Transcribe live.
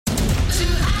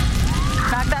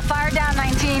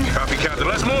Captain.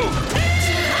 Let's move.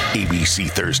 ABC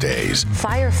Thursdays.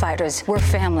 Firefighters, we're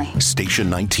family. Station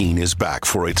 19 is back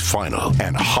for its final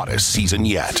and hottest season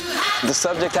yet. The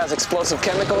subject has explosive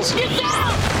chemicals. Get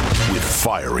down! With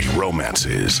fiery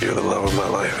romances. You're the love of my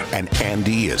life. And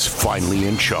Andy is finally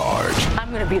in charge. I'm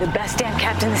going to be the best damn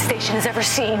captain the station has ever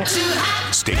seen.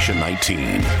 Station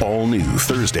 19. All new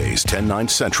Thursdays, 10/9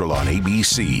 Central on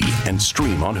ABC and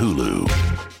stream on Hulu.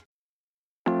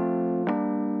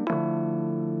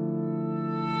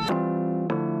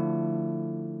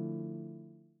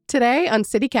 Today on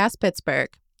CityCast Pittsburgh,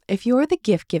 if you're the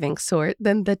gift-giving sort,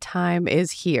 then the time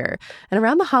is here. And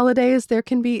around the holidays, there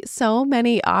can be so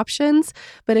many options.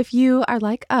 But if you are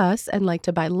like us and like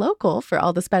to buy local for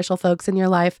all the special folks in your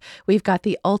life, we've got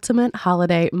the ultimate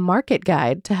holiday market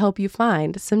guide to help you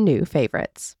find some new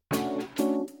favorites.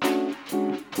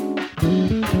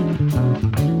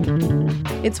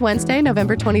 It's Wednesday,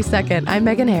 November 22nd. I'm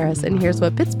Megan Harris, and here's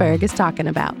what Pittsburgh is talking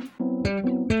about.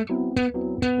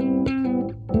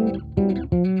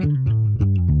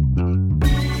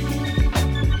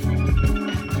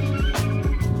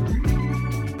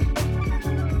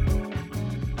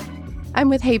 I'm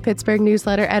with Hey Pittsburgh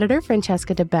newsletter editor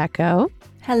Francesca DeBecco.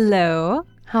 Hello.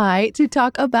 Hi, to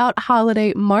talk about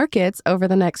holiday markets over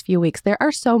the next few weeks. There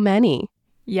are so many.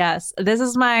 Yes, this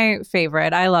is my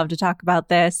favorite. I love to talk about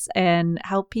this and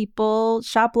help people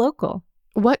shop local.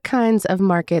 What kinds of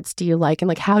markets do you like,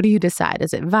 and how do you decide?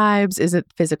 Is it vibes? Is it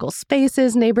physical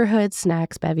spaces, neighborhoods,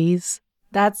 snacks, bevies?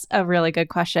 That's a really good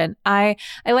question. I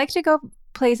like to go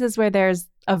places where there's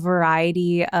a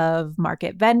variety of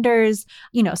market vendors,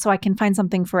 so I can find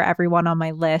something for everyone on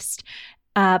my list.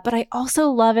 But I also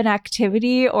love an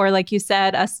activity or, like you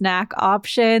said, a snack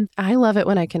option. I love it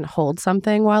when I can hold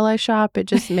something while I shop. It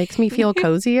just makes me feel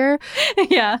cozier.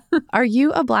 Yeah. Are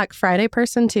you a Black Friday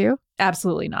person too?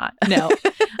 Absolutely not. No.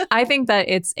 I think that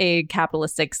it's a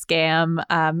capitalistic scam.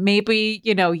 Maybe,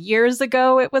 years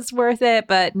ago it was worth it,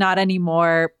 but not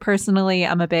anymore. Personally,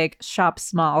 I'm a big shop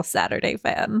small Saturday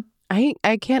fan.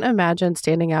 I can't imagine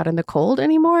standing out in the cold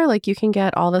anymore. You can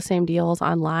get all the same deals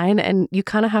online, and you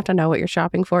kind of have to know what you're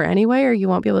shopping for anyway, or you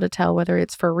won't be able to tell whether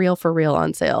it's for real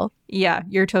on sale. Yeah,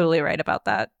 you're totally right about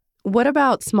that. What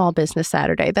about Small Business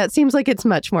Saturday? That seems like it's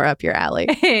much more up your alley.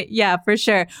 Yeah, for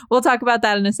sure. We'll talk about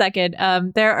that in a second.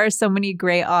 There are so many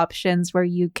great options where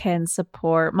you can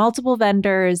support multiple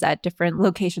vendors at different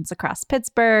locations across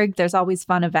Pittsburgh. There's always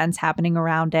fun events happening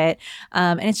around it.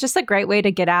 And it's just a great way to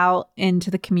get out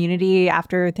into the community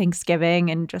after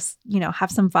Thanksgiving and just, have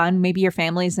some fun. Maybe your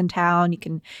family's in town. You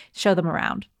can show them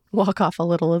around. Walk off a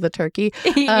little of the turkey.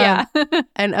 Yeah.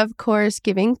 And of course,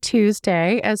 Giving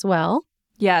Tuesday as well.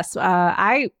 Yes,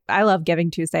 I love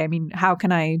Giving Tuesday. I mean, how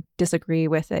can I disagree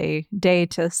with a day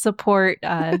to support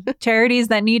charities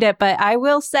that need it? But I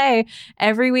will say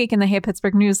every week in the Hey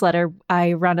Pittsburgh newsletter,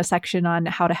 I run a section on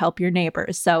how to help your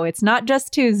neighbors. So it's not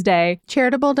just Tuesday.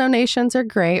 Charitable donations are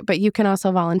great, but you can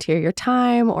also volunteer your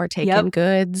time or take in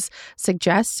goods,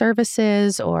 suggest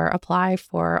services, or apply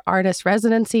for artist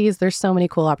residencies. There's so many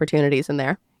cool opportunities in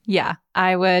there. Yeah,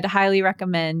 I would highly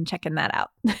recommend checking that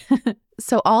out.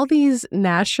 So all these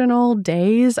national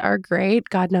days are great.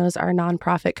 God knows our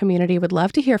nonprofit community would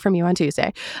love to hear from you on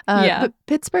Tuesday. But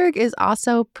Pittsburgh is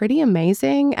also pretty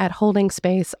amazing at holding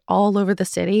space all over the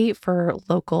city for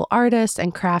local artists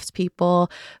and craftspeople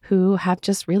who have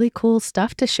just really cool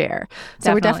stuff to share.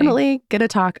 So we're definitely going to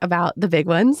talk about the big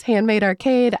ones: Handmade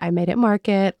Arcade, I Made It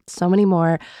Market, so many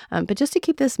more. But just to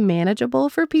keep this manageable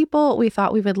for people, we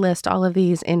thought we would list all of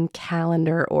these in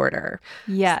calendar order.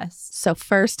 Yes. So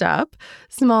first up,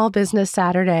 Small Business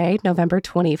Saturday, November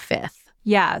 25th.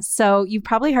 Yeah. So you've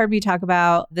probably heard me talk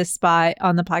about this spot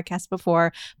on the podcast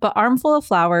before, but Armful of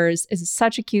Flowers is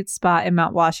such a cute spot in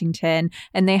Mount Washington,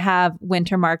 and they have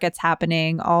winter markets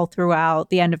happening all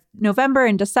throughout the end of November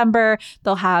and December.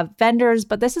 They'll have vendors,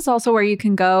 but this is also where you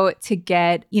can go to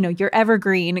get, your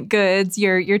evergreen goods,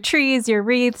 your trees, your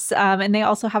wreaths. And they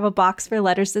also have a box for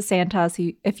letters to Santa.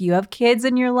 So if you have kids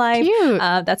in your life,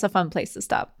 that's a fun place to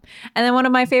stop. And then one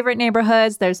of my favorite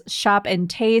neighborhoods, there's Shop and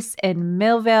Taste in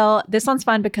Millville. This one's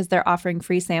fun because they're offering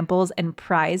free samples and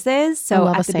prizes. So I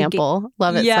love a sample.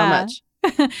 Love it so much.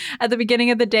 At the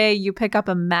beginning of the day, you pick up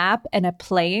a map and a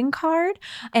playing card,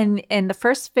 and the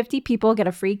first 50 people get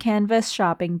a free canvas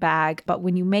shopping bag. But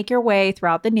when you make your way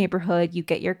throughout the neighborhood, you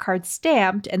get your card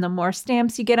stamped, and the more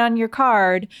stamps you get on your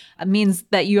card means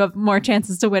that you have more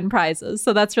chances to win prizes.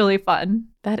 So that's really fun.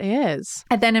 That is.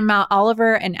 And then in Mount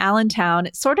Oliver and Allentown,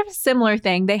 it's sort of a similar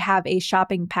thing. They have a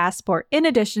shopping passport in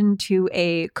addition to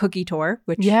a cookie tour,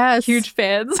 which huge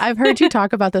fans. I've heard you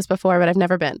talk about this before, but I've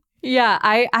never been. Yeah,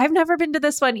 I've never been to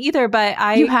this one either, but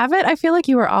You haven't? I feel like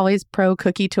you were always pro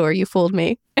cookie tour. You fooled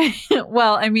me.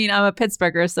 Well, I mean, I'm a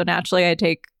Pittsburgher, so naturally I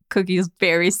take cookies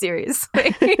very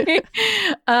seriously.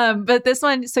 But this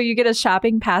one, so you get a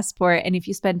shopping passport, and if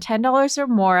you spend $10 or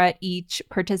more at each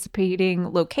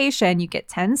participating location, you get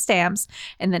 10 stamps.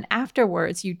 And then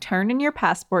afterwards, you turn in your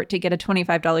passport to get a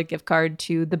 $25 gift card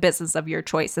to the business of your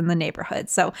choice in the neighborhood.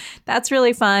 So that's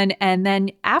really fun. And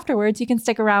then afterwards, you can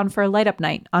stick around for a light up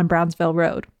night on Brownsville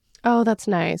Road. Oh, that's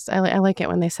nice. I like it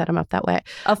when they set them up that way.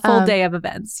 A full day of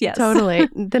events, yes. Totally.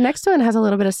 The next one has a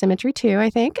little bit of symmetry too, I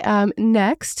think.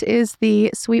 Next is the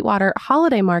Sweetwater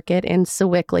Holiday Market in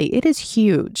Sewickley. It is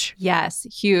huge. Yes,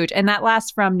 huge. And that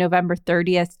lasts from November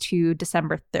 30th to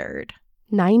December 3rd.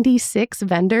 96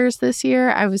 vendors this year.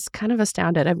 I was kind of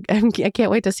astounded. I can't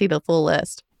wait to see the full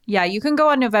list. Yeah, you can go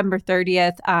on November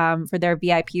 30th for their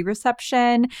VIP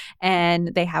reception, and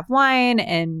they have wine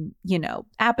and,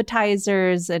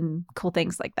 appetizers and cool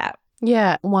things like that.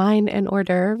 Yeah, wine and hors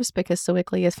d'oeuvres because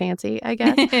Sewickley is fancy, I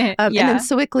guess. And then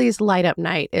Sewickley's Light Up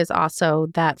Night is also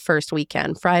that first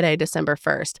weekend, Friday, December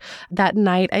 1st. That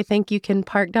night, I think you can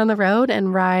park down the road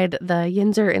and ride the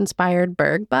Yinzer-inspired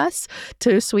Berg bus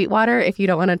to Sweetwater if you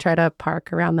don't want to try to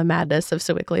park around the madness of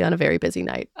Sewickley on a very busy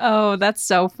night. Oh, that's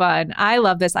so fun. I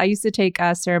love this. I used to take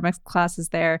ceramics classes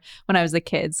there when I was a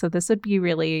kid, so this would be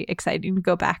really exciting to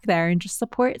go back there and just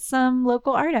support some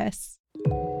local artists.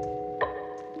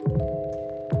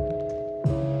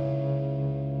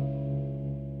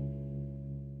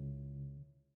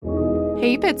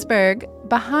 Hey, Pittsburgh.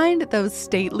 Behind those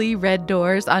stately red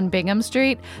doors on Bingham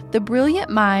Street, the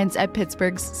brilliant minds at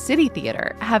Pittsburgh's City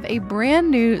Theater have a brand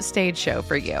new stage show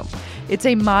for you. It's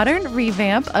a modern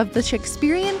revamp of the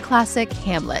Shakespearean classic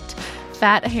Hamlet.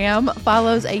 Fat Ham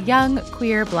follows a young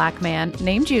queer black man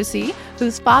named Juicy,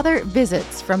 whose father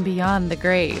visits from beyond the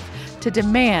grave to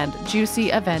demand Juicy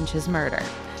avenge his murder.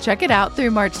 Check it out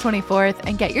through March 24th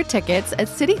and get your tickets at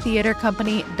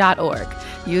citytheatercompany.org.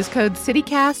 Use code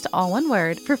CityCast, all one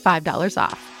word, for $5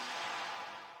 off.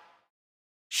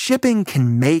 Shipping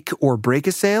can make or break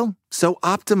a sale, so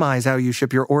optimize how you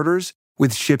ship your orders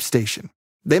with ShipStation.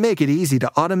 They make it easy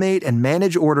to automate and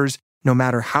manage orders no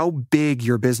matter how big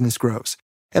your business grows.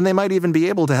 And they might even be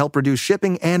able to help reduce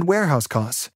shipping and warehouse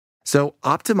costs. So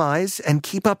optimize and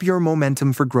keep up your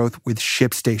momentum for growth with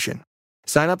ShipStation.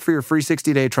 Sign up for your free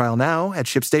 60-day trial now at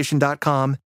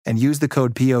ShipStation.com and use the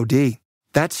code POD.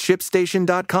 That's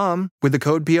ShipStation.com with the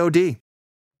code POD.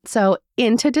 So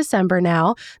into December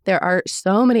now, there are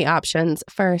so many options.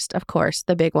 First, of course,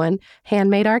 the big one,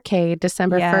 Handmade Arcade,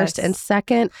 December 1st and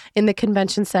 2nd in the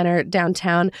Convention Center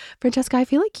downtown. Francesca, I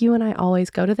feel like you and I always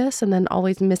go to this and then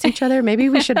always miss each other. Maybe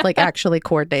we should actually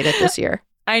coordinate it this year.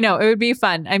 I know, it would be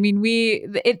fun. I mean,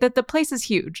 the place is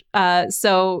huge,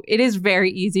 so it is very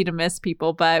easy to miss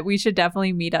people, but we should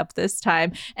definitely meet up this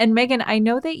time. And Megan, I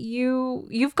know that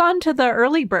you've gone to the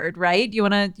early bird, right? You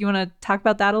wanna talk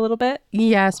about that a little bit?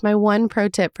 Yes, my one pro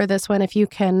tip for this one, if you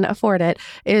can afford it,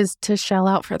 is to shell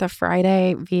out for the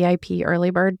Friday VIP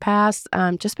early bird pass.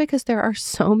 Just because there are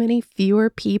so many fewer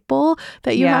people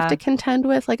that you have to contend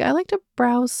with. I like to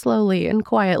browse slowly and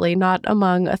quietly, not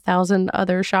among 1,000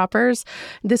 other shoppers.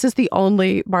 This is the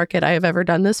only market I have ever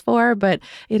done this for, but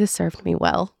it has served me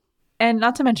well. And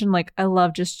not to mention, I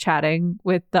love just chatting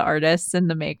with the artists and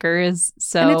the makers.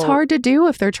 And it's hard to do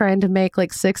if they're trying to make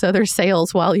 6 other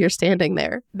sales while you're standing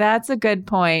there. That's a good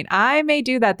point. I may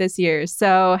do that this year.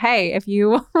 So, hey, if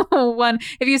you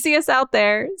see us out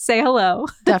there, say hello.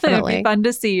 Definitely. It'd be fun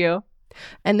to see you.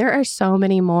 And there are so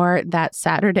many more that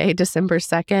Saturday, December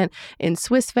 2nd in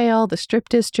Swissvale, the Strip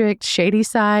District,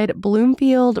 Shadyside,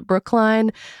 Bloomfield,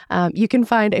 Brookline. You can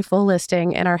find a full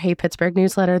listing in our Hey Pittsburgh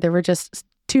newsletter. There were just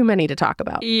too many to talk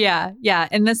about. Yeah.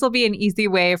 And this will be an easy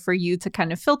way for you to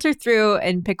kind of filter through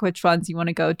and pick which ones you want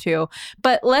to go to.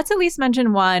 But let's at least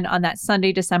mention one on that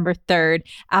Sunday, December 3rd,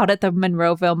 out at the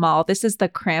Monroeville Mall. This is the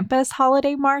Krampus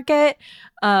Holiday Market.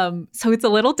 So it's a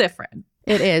little different.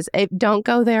 It is. Don't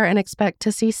go there and expect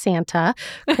to see Santa.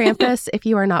 Krampus, if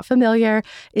you are not familiar,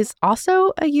 is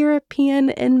also a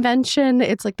European invention.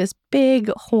 It's this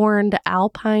big horned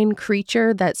alpine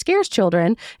creature that scares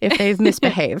children if they've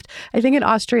misbehaved. I think in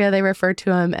Austria, they refer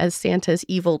to him as Santa's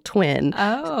evil twin.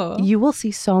 Oh. You will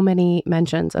see so many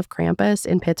mentions of Krampus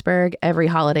in Pittsburgh every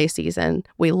holiday season.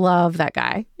 We love that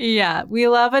guy. Yeah, we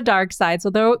love a dark side.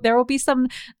 So there will be some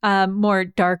more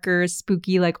darker,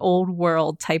 spooky, old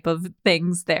world type of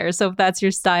things there. So if that's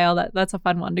your style, that's a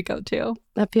fun one to go to.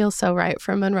 That feels so right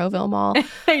for Monroeville Mall.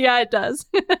 Yeah, it does.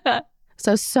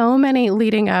 So many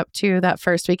leading up to that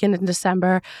first weekend in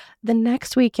December. The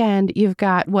next weekend, you've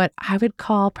got what I would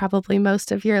call probably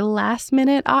most of your last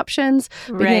minute options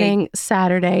beginning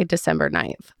Saturday, December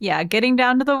 9th. Yeah, getting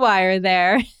down to the wire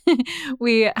there.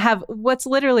 We have what's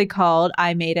literally called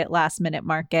I Made It Last Minute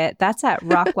Market. That's at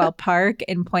Rockwell Park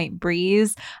in Point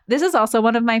Breeze. This is also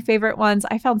one of my favorite ones.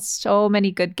 I found so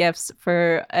many good gifts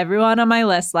for everyone on my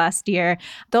list last year.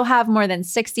 They'll have more than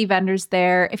 60 vendors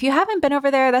there. If you haven't been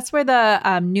over there, that's where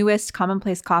the newest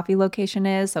Commonplace Coffee location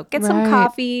is. So get some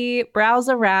coffee, browse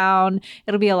around.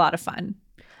 It'll be a lot of fun.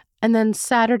 And then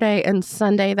Saturday and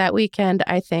Sunday that weekend,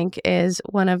 I think, is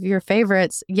one of your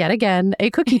favorites, yet again,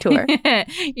 a cookie tour.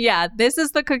 Yeah, this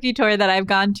is the cookie tour that I've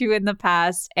gone to in the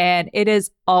past, and it is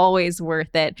always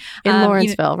worth it. In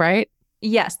Lawrenceville, right?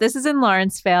 Yes, this is in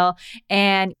Lawrenceville,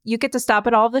 and you get to stop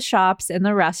at all the shops and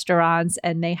the restaurants,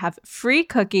 and they have free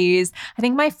cookies. I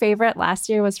think my favorite last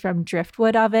year was from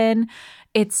Driftwood Oven.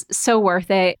 It's so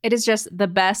worth it. It is just the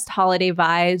best holiday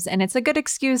vibes, and it's a good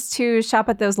excuse to shop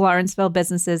at those Lawrenceville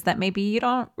businesses that maybe you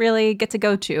don't really get to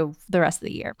go to the rest of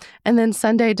the year. And then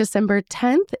Sunday, December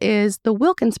 10th is the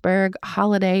Wilkinsburg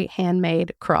Holiday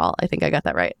Handmade Crawl. I think I got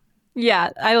that right. Yeah,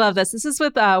 I love this. This is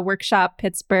with Workshop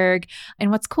Pittsburgh. And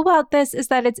what's cool about this is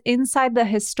that it's inside the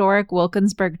historic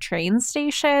Wilkinsburg train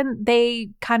station. They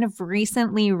kind of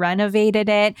recently renovated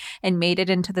it and made it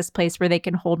into this place where they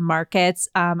can hold markets.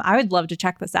 I would love to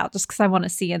check this out just because I want to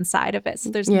see inside of it. So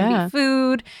there's going to be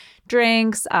food,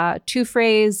 drinks, Two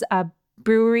Phrase,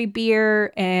 brewery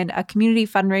beer, and a community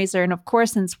fundraiser. And of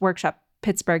course, since Workshop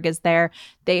Pittsburgh is there,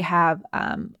 they have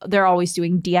they're always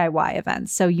doing DIY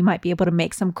events, so you might be able to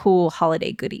make some cool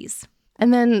holiday goodies.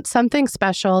 And then something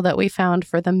special that we found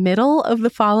for the middle of the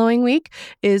following week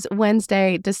is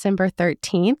Wednesday, December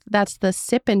 13th. That's the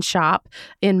Sip and Shop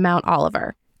in Mount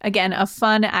Oliver. Again, a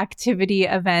fun activity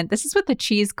event. This is with the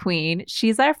Cheese Queen.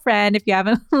 She's our friend. If you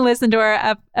haven't listened to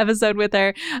our episode with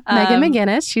her, Megan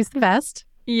McGinnis, she's the best.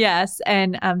 Yes.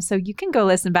 And so you can go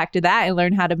listen back to that and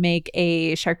learn how to make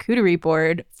a charcuterie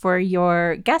board for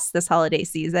your guests this holiday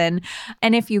season.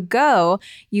 And if you go,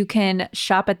 you can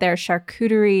shop at their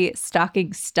charcuterie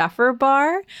stocking stuffer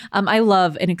bar. I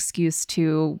love an excuse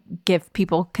to give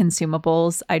people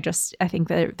consumables. I think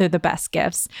they're the best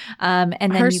gifts. And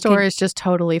then her store is just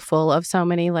totally full of so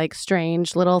many like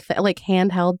strange little like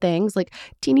handheld things, like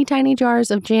teeny tiny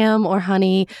jars of jam or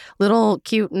honey, little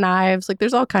cute knives. Like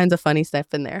there's all kinds of funny stuff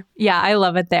in there. Yeah, I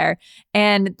love it there.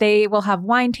 And they will have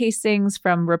wine tastings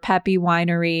from Repepi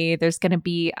Winery. There's going to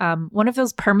be one of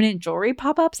those permanent jewelry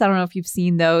pop-ups. I don't know if you've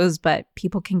seen those, but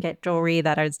people can get jewelry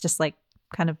that is just like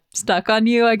kind of stuck on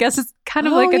you. I guess it's kind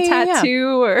of like a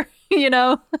tattoo or, you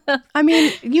know. I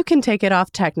mean, you can take it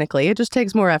off technically. It just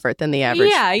takes more effort than the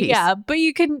average piece. Yeah. But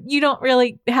you don't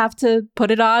really have to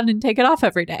put it on and take it off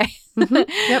every day. Yep,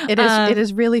 it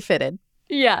is really fitted.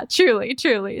 Yeah,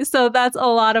 truly. So that's a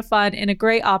lot of fun and a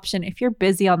great option if you're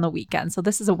busy on the weekend. So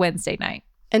this is a Wednesday night.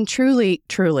 And truly,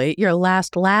 your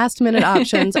last minute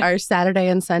options are Saturday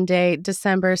and Sunday,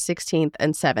 December 16th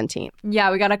and 17th.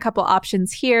 Yeah, we got a couple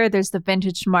options here. There's the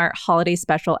Vintage Mart Holiday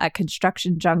Special at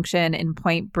Construction Junction in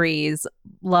Point Breeze.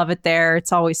 Love it there.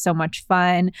 It's always so much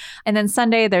fun. And then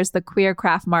Sunday, there's the Queer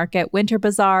Craft Market Winter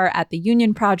Bazaar at the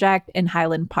Union Project in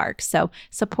Highland Park. So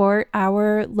support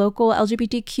our local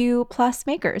LGBTQ plus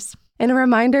makers. And a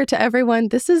reminder to everyone,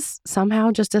 this is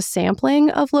somehow just a sampling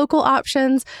of local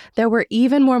options. There were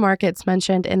even more markets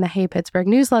mentioned in the Hey Pittsburgh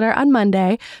newsletter on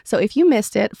Monday. So if you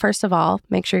missed it, first of all,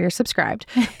 make sure you're subscribed.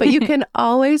 But you can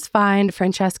always find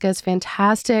Francesca's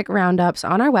fantastic roundups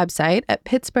on our website at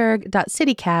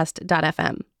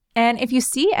pittsburgh.citycast.fm. And if you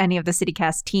see any of the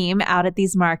CityCast team out at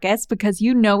these markets, because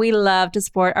you know we love to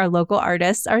support our local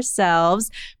artists ourselves,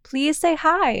 please say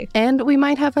hi. And we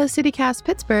might have a CityCast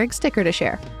Pittsburgh sticker to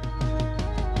share.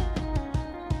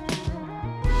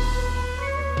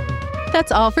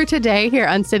 That's all for today here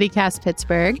on CityCast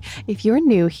Pittsburgh. If you're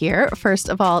new here, first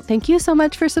of all, thank you so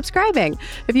much for subscribing.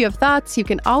 If you have thoughts, you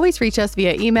can always reach us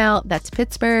via email. That's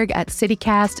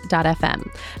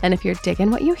pittsburgh@citycast.fm. And if you're digging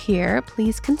what you hear,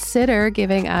 please consider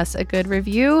giving us a good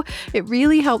review. It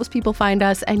really helps people find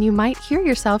us, and you might hear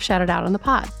yourself shouted out on the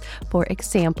pod. For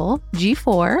example,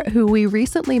 G4, who we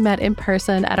recently met in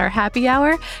person at our happy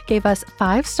hour, gave us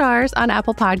 5 stars on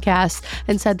Apple Podcasts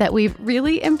and said that we've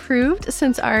really improved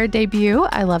since our debut review.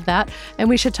 I love that. And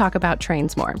we should talk about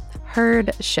trains more.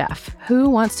 Herd Chef. Who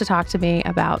wants to talk to me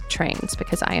about trains?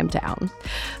 Because I am down.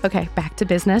 Okay, back to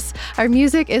business. Our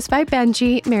music is by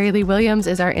Benji. Mary Lee Williams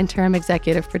is our interim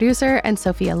executive producer, and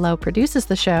Sophia Lowe produces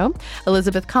the show.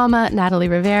 Elizabeth Kama, Natalie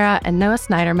Rivera, and Noah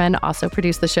Snyderman also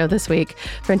produce the show this week.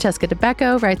 Francesca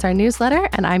DeBecco writes our newsletter,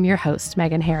 and I'm your host,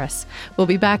 Megan Harris. We'll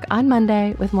be back on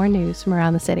Monday with more news from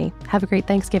around the city. Have a great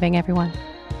Thanksgiving, everyone.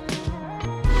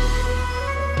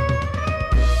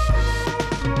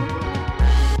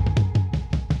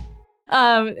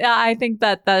 I think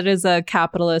that is a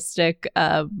capitalistic,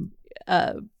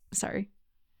 sorry,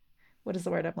 what is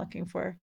the word I'm looking for?